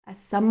As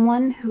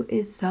someone who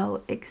is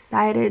so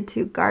excited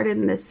to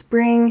garden this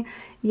spring,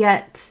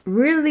 yet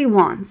really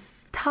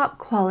wants top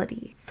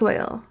quality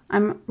soil,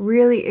 I'm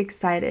really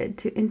excited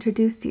to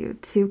introduce you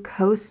to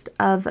Coast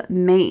of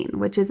Maine,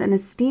 which is an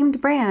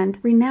esteemed brand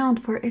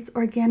renowned for its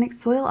organic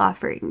soil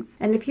offerings.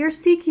 And if you're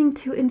seeking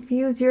to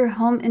infuse your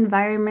home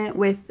environment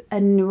with a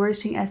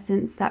nourishing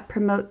essence that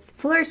promotes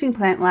flourishing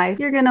plant life,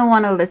 you're going to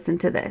want to listen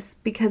to this,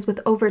 because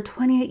with over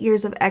 28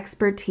 years of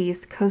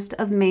expertise, Coast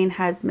of Maine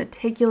has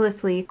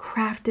meticulously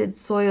crafted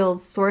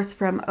soils sourced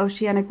from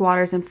oceanic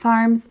waters and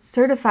farms,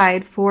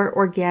 certified for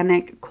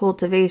organic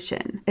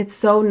cultivation. It's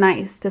so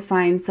nice to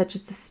find such a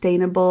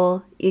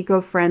sustainable,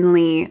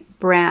 eco-friendly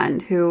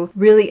brand who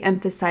really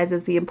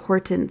emphasizes the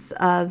importance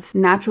of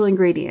natural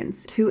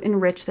ingredients to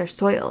enrich their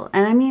soil.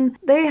 And I mean,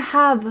 they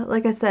have,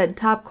 like I said,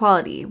 top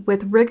quality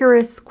with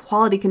rigorous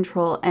quality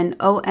control and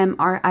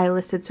OMRI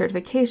listed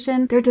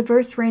certification. Their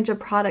diverse range of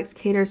products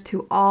caters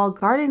to all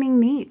gardening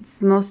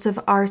needs. Most of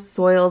our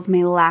soils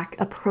may lack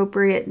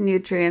appropriate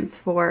nutrients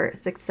for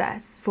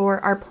success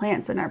for our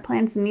plants, and our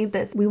plants need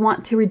this. We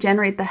want to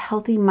regenerate the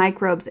healthy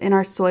microbes in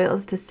our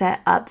soils to set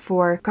up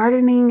for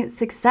gardening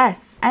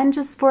success and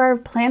just for our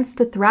plants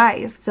to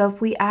thrive. So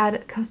if we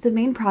add Coast of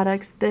Maine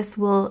products, this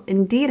will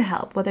indeed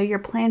help. Whether you're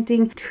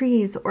planting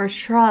trees or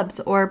shrubs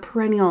or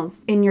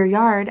perennials in your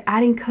yard,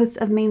 adding Coast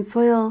of Maine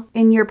soil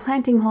in your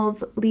planting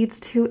holes leads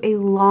to a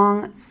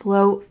long,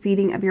 slow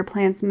feeding of your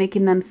plants,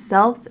 making them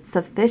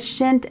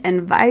self-sufficient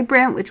and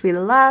vibrant, which we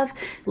love.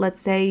 Let's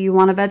say you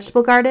want a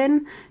vegetable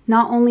garden.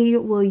 Not only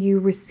will you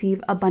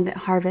receive abundant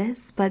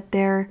harvests, but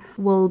there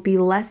will be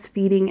less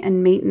feeding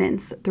and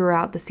maintenance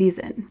throughout the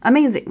season.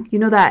 Amazing. You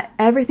know that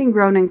everything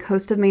grown in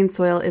Coast of Maine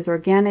soil is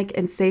organic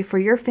and safe for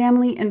your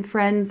family and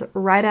friends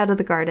right out of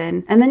the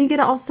garden. And then you get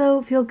to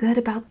also feel good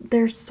about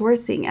their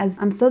sourcing, as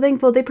I'm so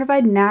thankful they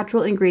provide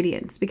natural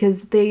ingredients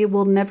because they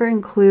will never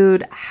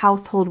include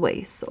household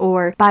waste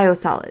or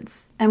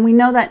biosolids. And we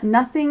know that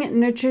nothing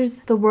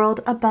nurtures the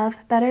world above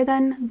better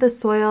than the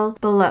soil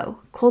below,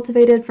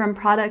 cultivated from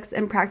products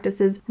and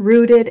practices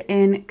rooted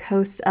in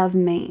Coast of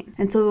Maine.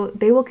 And so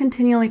they will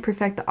continually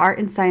perfect the art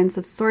and science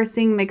of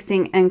sourcing,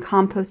 mixing, and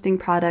composting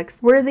products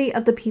worthy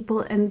of the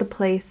people and the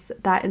place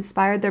that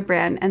inspired their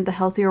brand and the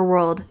healthier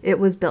world it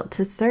was built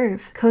to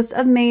serve. Coast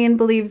of Maine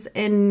believes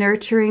in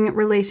nurturing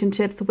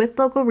relationships with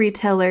local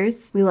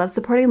retailers. We love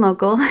supporting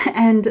local,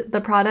 and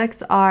the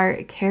products are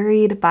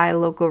carried by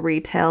local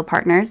retail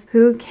partners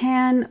who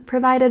can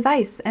provide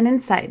advice and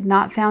insight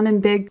not found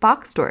in big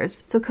box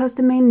stores. So Coast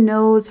of Maine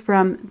knows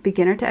from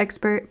beginner to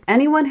expert,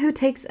 anyone who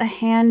takes a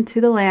hand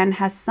to the land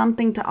has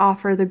something to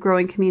offer the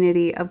growing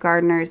community of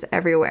gardeners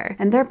everywhere.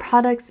 And their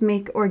products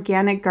make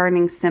organic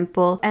gardening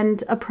simple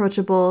and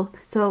approachable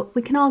so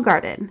we can all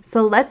garden.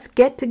 So let's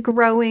get to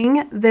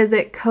growing.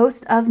 Visit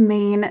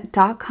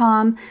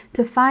coastofmaine.com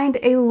to find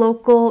a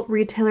local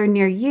retailer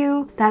near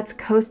you. That's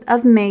Coast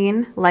of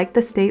Maine, like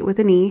the state with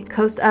an E,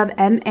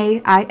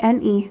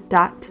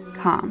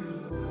 coastofmaine.com.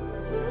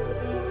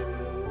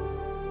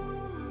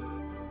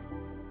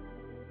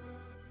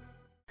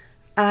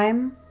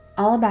 I'm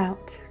all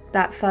about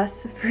that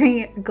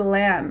fuss-free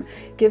glam.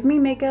 Give me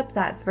makeup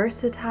that's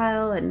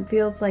versatile and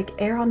feels like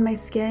air on my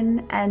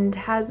skin and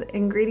has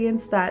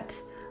ingredients that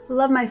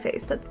love my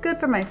face, that's good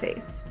for my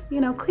face. You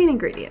know, clean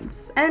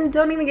ingredients. And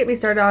don't even get me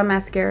started on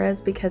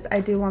mascaras because I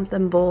do want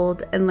them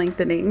bold and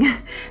lengthening.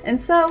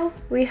 And so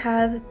we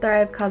have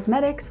Thrive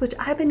Causemetics, which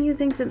I've been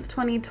using since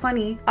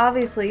 2020,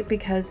 obviously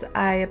because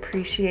I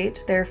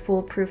appreciate their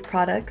foolproof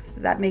products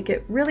that make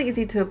it really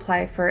easy to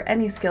apply for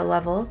any skill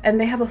level. And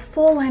they have a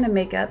full line of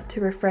makeup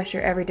to refresh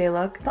your everyday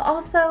look, but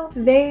also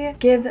they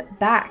give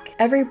back.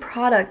 Every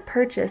product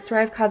purchased,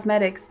 Thrive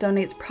Causemetics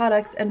donates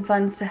products and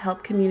funds to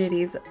help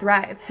communities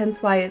thrive,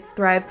 hence why it's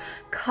Thrive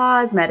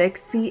Causemetics,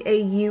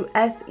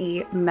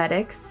 C-A-U-S-E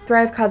Medics.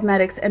 Thrive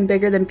Causemetics and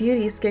Bigger Than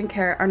Beauty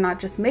skincare are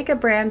not just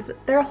makeup brands,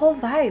 they're a whole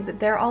vibe.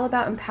 They're all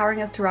about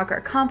empowering us to rock our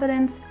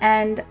confidence,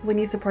 and when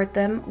you support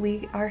them,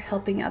 we are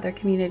helping other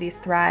communities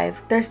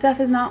thrive. Their stuff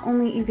is not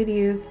only easy to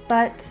use,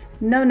 but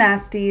no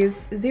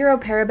nasties, zero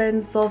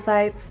parabens,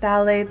 sulfites,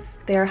 phthalates.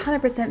 They are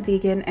 100%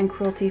 vegan and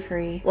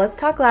cruelty-free. Let's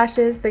talk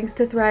lashes. Thanks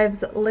to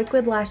Thrive's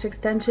liquid lash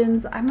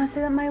extensions, I must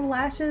say that my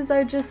lashes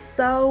are just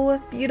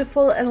so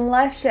beautiful and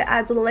lush. It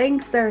adds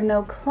length, there are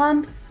no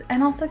clumps,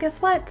 and also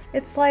guess what?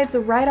 It slides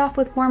right off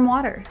with warm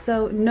water,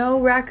 so no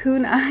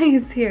raccoon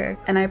eyes here.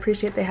 And I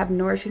appreciate they have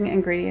nourishing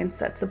ingredients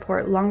that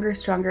support longer,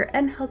 stronger,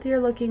 and healthier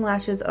looking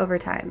lashes over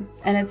time.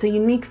 And it's a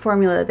unique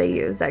formula they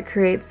use that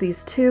creates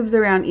these tubes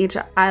around each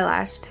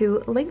eyelash to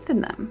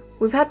lengthen them.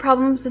 We've had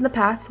problems in the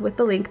past with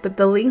the link, but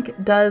the link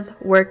does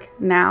work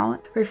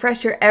now.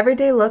 Refresh your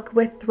everyday look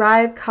with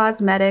Thrive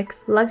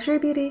Causemetics, luxury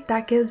beauty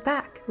that gives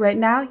back. Right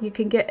now, you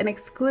can get an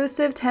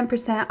exclusive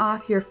 10%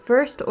 off your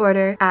first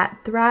order at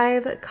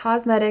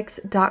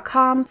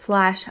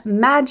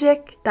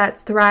thrivecausemetics.com/magic.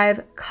 That's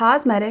Thrive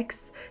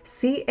Causemetics,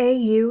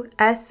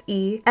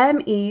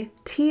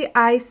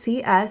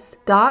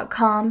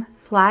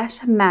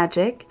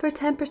 CAUSEMETICS.com/magic for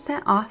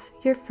 10% off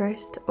your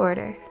first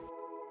order.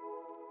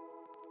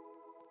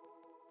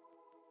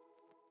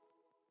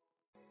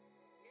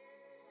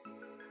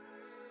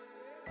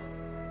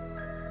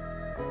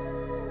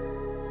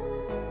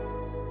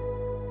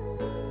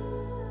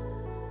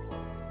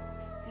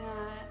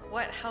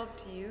 what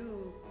helped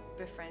you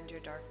befriend your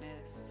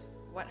darkness?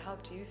 What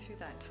helped you through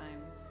that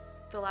time?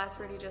 The last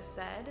word you just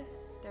said,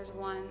 there's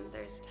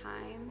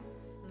time,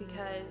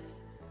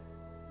 because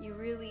you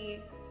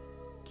really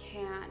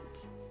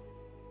can't,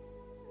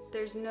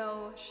 there's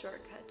no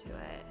shortcut to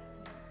it,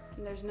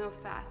 and there's no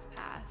fast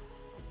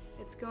pass.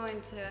 It's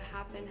going to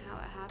happen how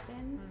it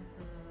happens.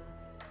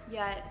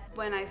 Yet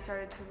when I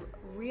started to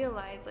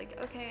realize, like,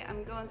 okay,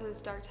 I'm going through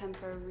this dark time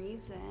for a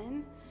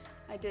reason,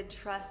 I did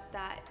trust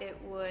that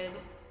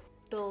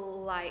the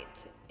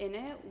light in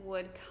it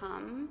would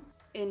come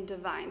in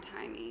divine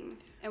timing.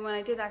 And when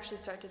I did actually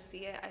start to see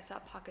it, I saw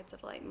pockets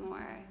of light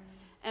more.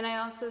 And I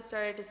also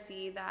started to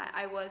see that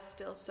I was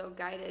still so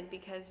guided,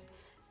 because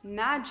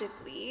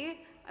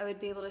magically I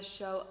would be able to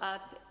show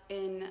up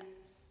in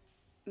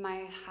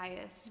my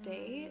highest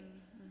state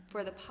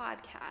for the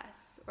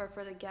podcasts or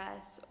for the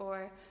guests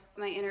or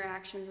my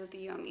interactions with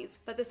the yomis.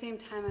 But at the same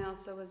time, I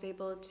also was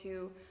able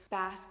to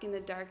bask in the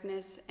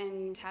darkness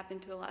and tap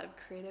into a lot of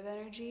creative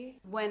energy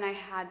when I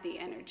had the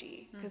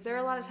energy. Because there were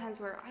a lot of times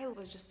where I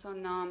was just so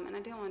numb and I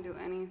didn't want to do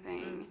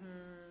anything.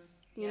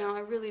 You know, I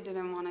really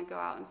didn't want to go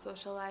out and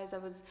socialize. I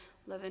was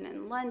living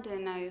in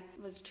London. I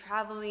was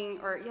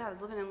traveling, I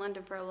was living in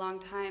London for a long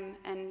time.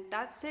 And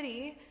that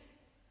city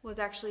was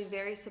actually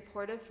very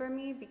supportive for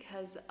me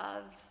because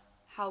of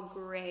how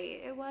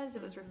gray it was.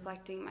 It was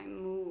reflecting my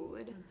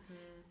mood.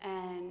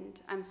 And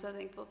I'm so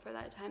thankful for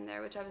that time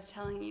there, which I was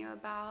telling you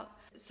about.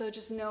 So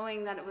just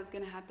knowing that it was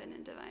going to happen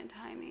in divine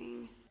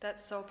timing.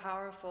 That's so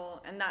powerful.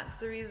 And that's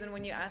the reason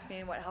when you asked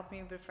me what helped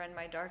me befriend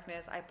my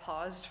darkness, I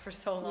paused for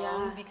so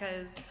long,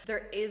 because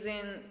there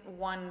isn't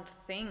one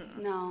thing.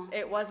 No.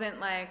 It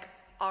wasn't like,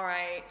 all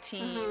right,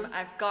 team,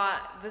 I've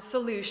got the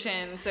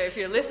solution. So if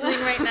you're listening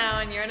right now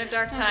and you're in a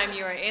dark time,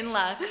 you are in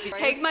luck.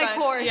 Take my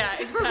course. Yeah,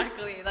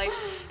 exactly. Like,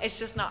 it's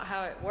just not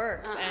how it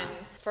works. And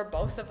for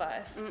both of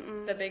us,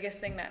 the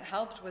biggest thing that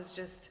helped was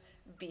just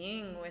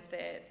being with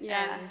it.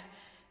 Yeah. And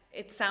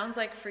it sounds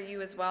like for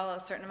you as well, a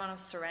certain amount of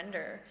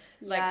surrender.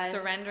 Yes. Like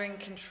surrendering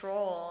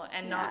control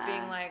and not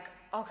being like,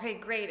 okay,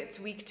 great, it's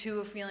week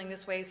 2 of feeling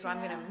this way, so I'm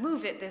going to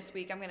move it this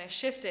week, I'm going to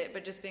shift it,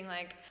 but just being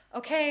like,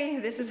 okay,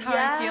 this is how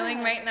I'm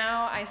feeling right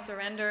now, I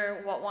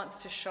surrender what wants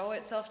to show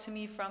itself to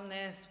me from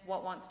this,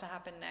 what wants to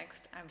happen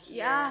next, I'm here.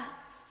 Yeah,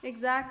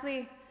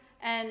 exactly.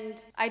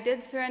 And I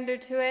did surrender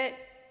to it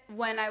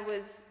when I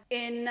was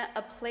in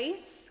a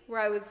place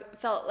where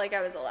felt like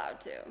I was allowed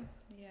to.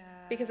 Yeah.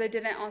 Because I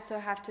didn't also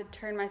have to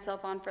turn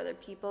myself on for other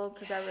people,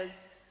 because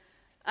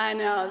I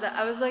know that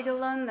I was like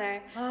alone there.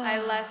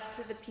 I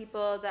left the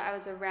people that I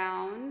was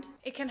around.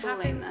 It can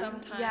happen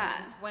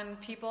sometimes when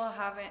people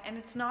haven't, and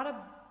it's not a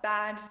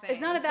bad thing.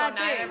 It's not a bad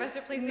thing. So neither of us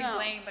are placing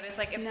blame, but it's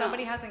like if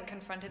somebody hasn't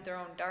confronted their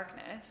own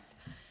darkness,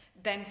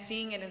 then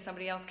seeing it in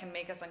somebody else can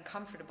make us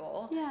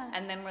uncomfortable. Yeah.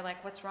 And then we're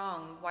like, what's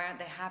wrong? Why aren't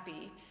they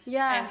happy?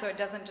 Yeah. And so it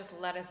doesn't just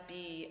let us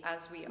be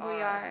as we are.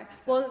 We are.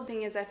 So. Well, the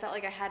thing is, I felt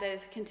like I had to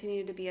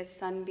continue to be a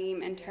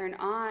sunbeam and turn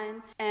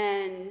on.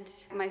 And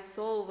my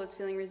soul was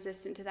feeling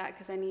resistant to that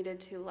because I needed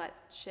to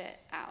let shit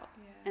out.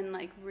 And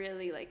like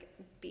really like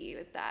be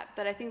with that.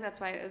 But I think that's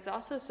why it was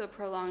also so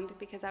prolonged,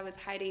 because I was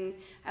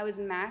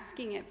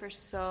masking it for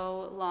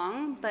so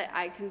long, but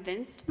I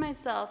convinced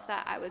myself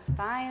that I was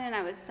fine and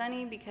I was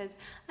sunny because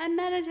I'm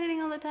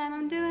meditating all the time,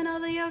 I'm doing all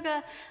the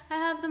yoga, I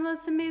have the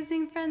most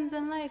amazing friends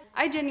in life.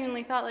 I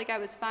genuinely thought like I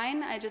was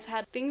fine, I just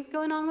had things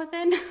going on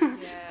within,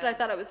 but I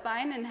thought I was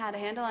fine and had a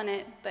handle on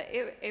it, but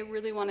it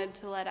really wanted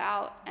to let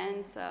out,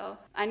 and so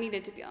I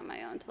needed to be on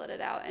my own to let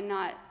it out and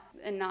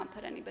not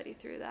put anybody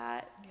through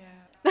that.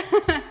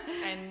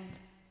 And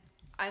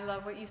I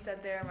love what you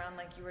said there around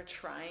like you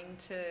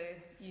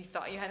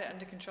thought you had it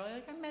under control. You're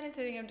like, I'm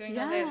meditating, I'm doing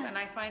all this. And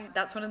I find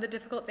that's one of the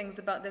difficult things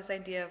about this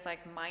idea of like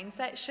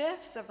mindset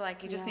shifts of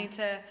like, you just need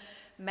to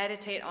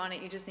meditate on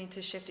it, you just need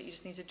to shift it, you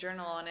just need to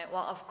journal on it.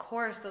 Well, of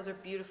course, those are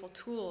beautiful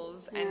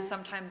tools. And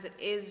sometimes it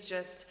is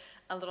just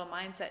a little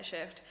mindset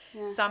shift.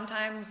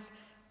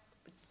 Sometimes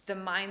the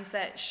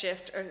mindset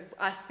shift, or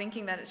us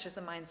thinking that it's just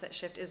a mindset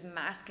shift, is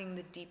masking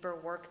the deeper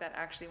work that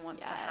actually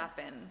wants to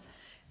happen.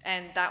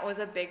 And that was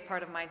a big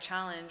part of my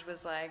challenge,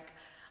 was like,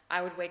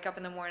 I would wake up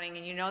in the morning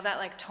and that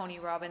like Tony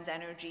Robbins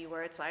energy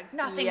where it's like,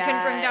 nothing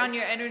can bring down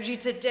your energy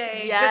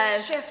today,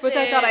 just shift which it.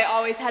 I thought I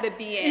always had to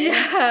be in.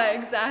 Yeah,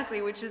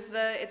 exactly, which is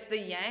it's the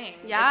yang.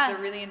 It's the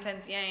really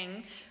intense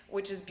yang,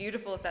 which is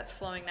beautiful if that's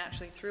flowing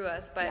naturally through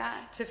us, but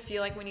to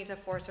feel like we need to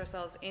force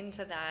ourselves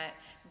into that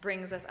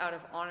brings us out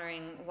of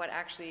honoring what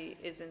actually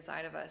is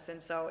inside of us.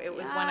 And so it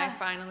was when I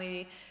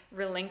finally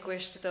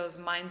relinquished those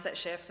mindset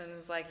shifts and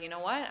was like, you know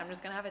what, I'm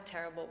just gonna have a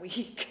terrible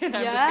week and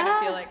I'm just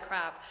gonna feel like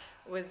crap,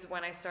 was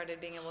when I started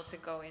being able to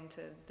go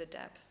into the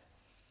depth.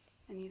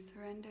 And you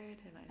surrendered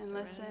and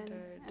listened,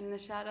 and the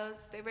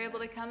shadows, they were able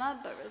to come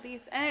up but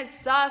release, and it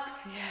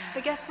sucks,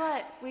 but guess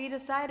what, we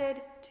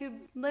decided to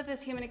live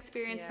this human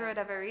experience for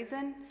whatever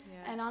reason,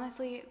 and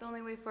honestly the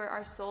only way for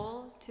our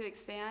soul to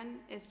expand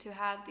is to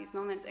have these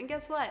moments. And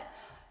guess what,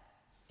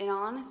 in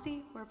all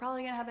honesty, we're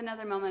probably going to have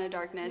another moment of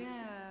darkness.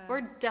 Yeah.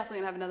 We're definitely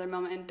going to have another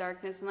moment in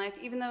darkness in life,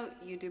 even though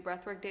you do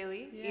breath work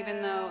daily,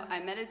 even though I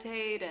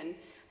meditate, and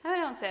I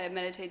don't say I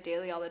meditate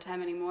daily all the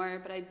time anymore,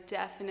 but I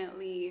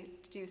definitely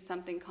do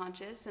something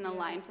conscious and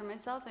align for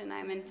myself, and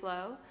I'm in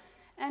flow.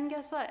 And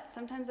guess what?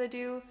 Sometimes I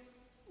do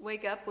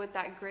wake up with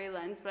that gray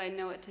lens, but I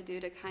know what to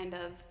do to kind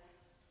of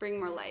bring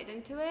more light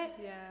into it.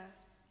 Yeah.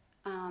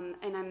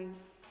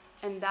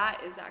 And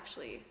that is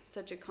actually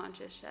such a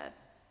conscious shift.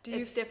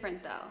 It's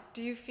different though.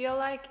 Do you feel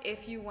like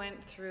if you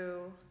went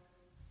through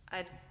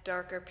a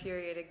darker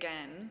period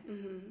again,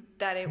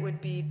 that it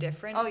would be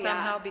different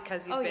somehow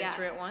because you've been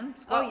through it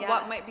once?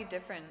 What might be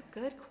different?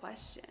 Good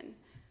question.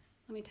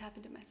 Let me tap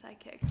into my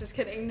sidekick. Just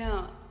kidding.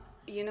 No.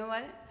 You know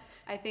what?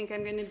 I think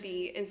I'm going to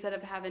be, instead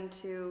of having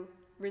to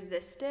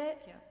resist it,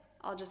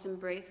 I'll just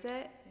embrace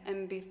it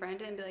and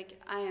befriend it and be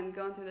like, I am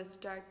going through this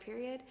dark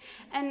period.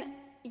 And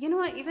you know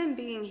what? Even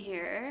being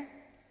here,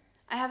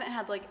 I haven't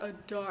had like a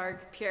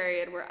dark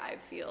period where I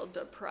feel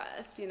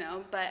depressed, you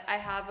know, but I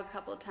have a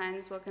couple of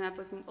times woken up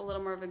with a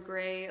little more of a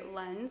gray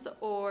lens,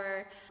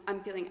 or I'm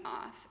feeling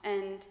off.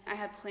 And I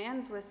had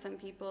plans with some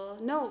people.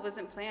 No, it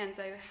wasn't plans.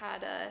 I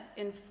had a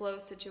in-flow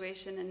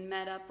situation and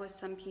met up with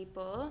some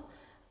people.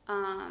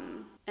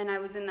 And I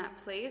was in that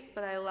place,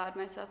 but I allowed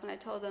myself, and I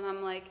told them,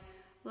 I'm like,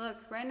 look,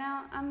 right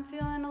now I'm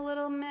feeling a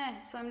little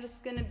meh, so I'm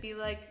just going to be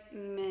like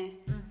meh.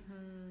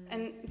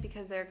 And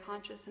because they're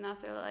conscious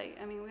enough, they're like,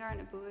 I mean, we are in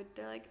a mood.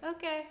 They're like,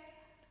 okay,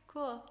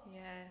 cool.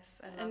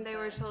 Yes, I love And they that.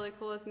 were totally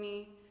cool with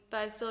me, but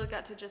I still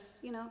got to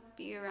just, you know,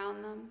 be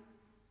around them.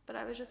 But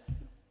I was just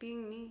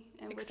being me.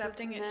 And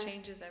accepting it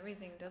changes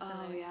everything, doesn't it?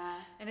 Oh, yeah.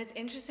 And it's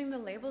interesting the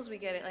labels we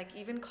get. It like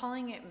even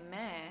calling it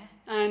meh.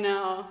 I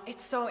know.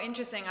 It's so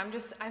interesting.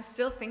 I'm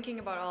still thinking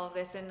about all of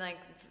this, and like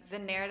the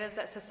narratives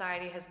that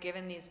society has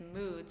given these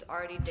moods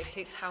already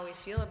dictates how we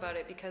feel about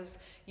it,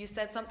 because you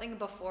said something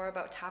before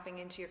about tapping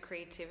into your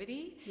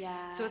creativity.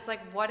 Yeah. So it's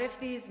like, what if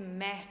these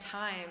meh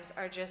times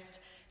are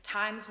just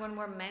times when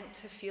we're meant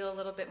to feel a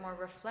little bit more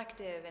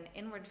reflective and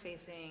inward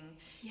facing?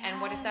 Yes.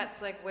 And what if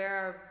that's like where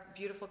our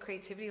beautiful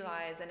creativity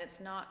lies, and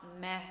it's not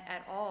meh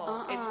at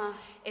all?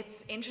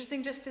 It's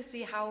interesting just to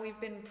see how we've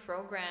been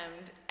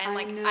programmed, and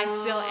I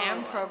still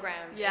am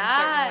programmed in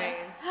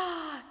certain ways.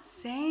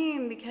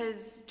 Same,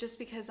 because just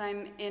because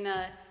I'm in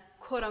a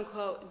quote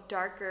unquote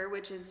darker,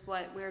 which is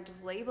what we're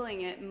just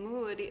labeling it,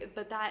 mood,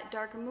 but that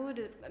darker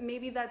mood,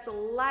 maybe that's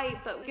light,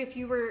 but if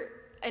you were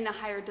in a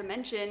higher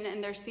dimension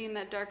and they're seeing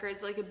that darker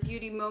as like a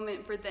beauty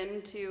moment for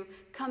them to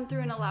come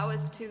through and allow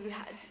us to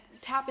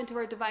tap into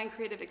our divine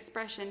creative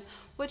expression,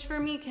 which for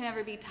me can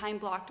never be time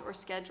blocked or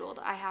scheduled.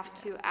 I have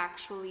to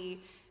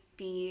actually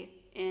be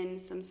in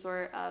some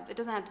sort of, it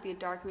doesn't have to be a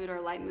dark mood or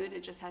a light mood,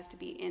 it just has to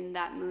be in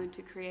that mood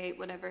to create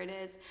whatever it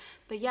is.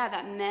 But yeah,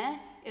 that meh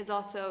is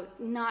also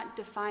not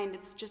defined.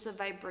 It's just a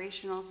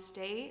vibrational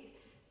state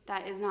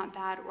that is not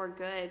bad or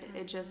good.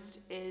 It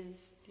just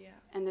is.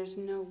 And there's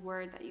no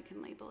word that you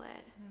can label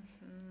it.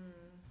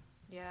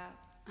 Yeah.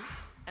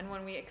 And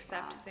when we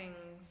accept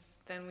things,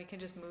 then we can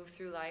just move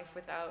through life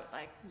without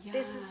like,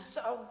 this is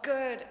so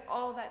good,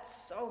 oh, that's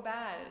so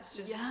bad. It's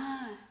just,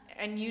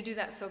 and you do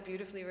that so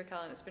beautifully,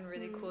 Raquel, and it's been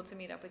really cool to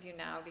meet up with you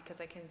now,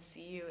 because I can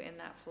see you in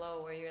that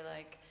flow where you're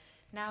like,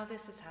 now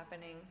this is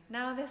happening,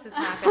 now this is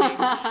happening.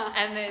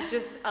 And it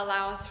just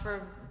allows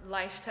for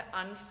life to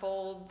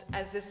unfold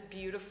as this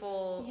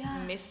beautiful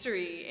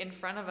mystery in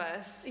front of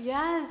us.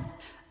 Yes.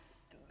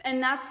 And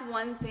that's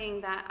one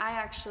thing that I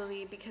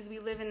actually, because we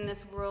live in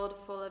this world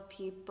full of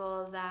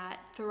people that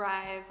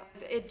thrive,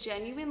 it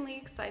genuinely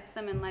excites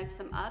them and lights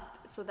them up.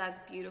 So that's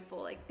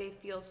beautiful. Like they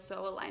feel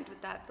so aligned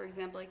with that. For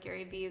example, like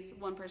Gary Vee is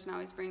one person I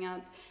always bring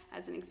up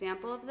as an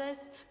example of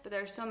this, but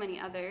there are so many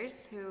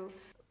others who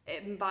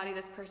embody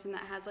this person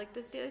that has like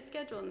this daily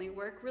schedule and they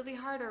work really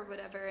hard or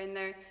whatever, and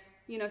they're,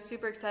 you know,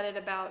 super excited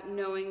about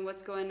knowing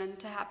what's going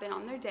to happen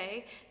on their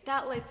day.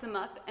 That lights them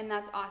up, and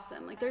that's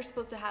awesome. Like they're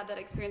supposed to have that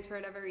experience for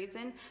whatever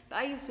reason, but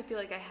I used to feel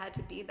like I had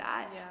to be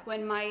that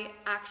when my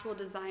actual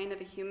design of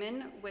a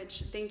human,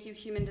 which thank you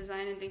human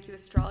design and thank you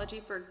astrology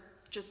for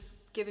just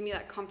giving me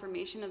that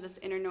confirmation of this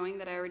inner knowing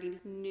that I already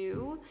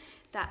knew,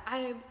 that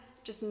I'm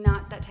just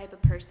not that type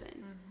of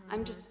person.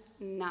 I'm just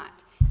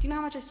not. Do you know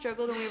how much I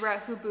struggled when we were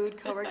at Hubud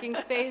co-working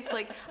space?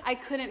 Like I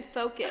couldn't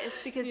focus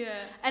because,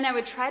 and I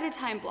would try to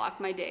time block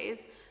my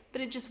days,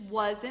 but it just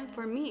wasn't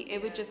for me.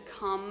 It would just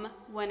come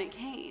when it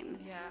came.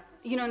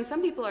 You know, and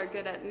some people are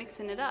good at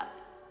mixing it up.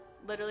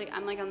 Literally,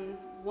 I'm like on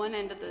one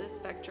end of the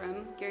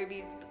spectrum, Gary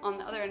Vee's on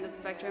the other end of the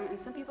spectrum, and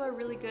some people are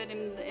really good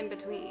in the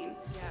in-between.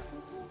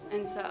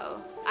 And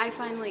so I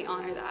finally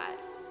honor that,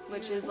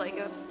 which is like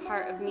a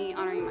part of me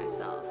honoring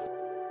myself.